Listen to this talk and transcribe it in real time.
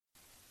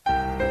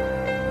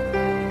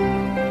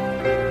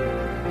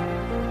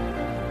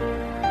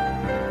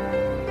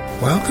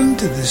Welcome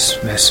to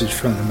this message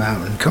from the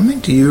mountain, coming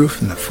to you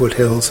from the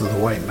foothills of the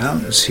White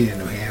Mountains here in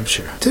New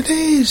Hampshire.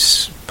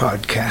 Today's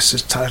podcast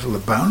is titled "A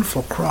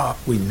Bountiful Crop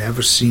We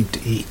Never Seem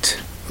to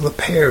Eat." Well, the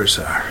pears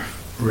are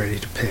ready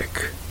to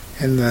pick,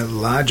 and the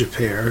larger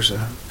pears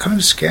are kind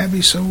of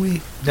scabby, so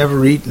we've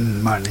never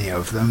eaten many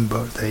of them,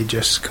 but they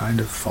just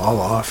kind of fall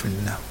off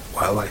and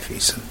wildlife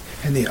eats them.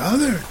 And the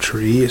other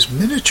tree is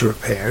miniature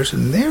pears,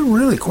 and they're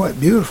really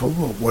quite beautiful.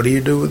 But what do you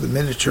do with a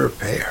miniature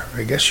pear?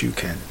 I guess you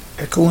can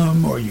pickle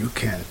them, or you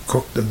can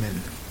cook them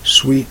in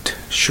sweet,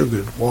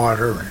 sugared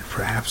water and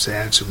perhaps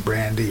add some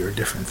brandy or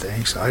different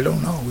things. I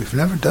don't know. We've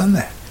never done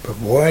that. But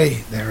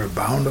boy, they're a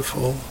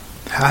bountiful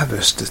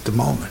harvest at the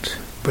moment.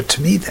 But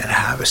to me, that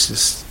harvest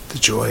is the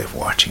joy of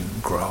watching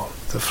them grow.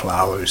 The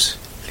flowers,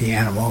 the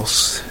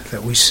animals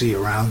that we see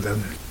around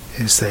them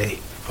as they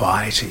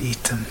vie to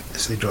eat them,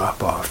 as they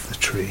drop off the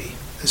tree.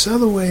 There's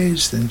other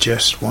ways than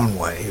just one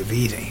way of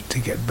eating to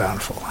get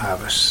bountiful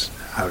harvests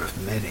out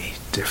of many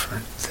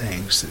different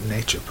things that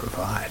nature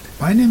provides.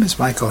 My name is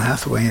Michael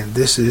Hathaway, and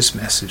this is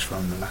Message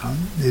from the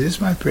Mountain. It is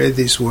my prayer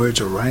these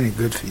words are right and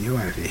good for you,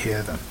 and if you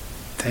hear them,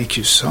 thank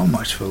you so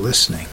much for listening.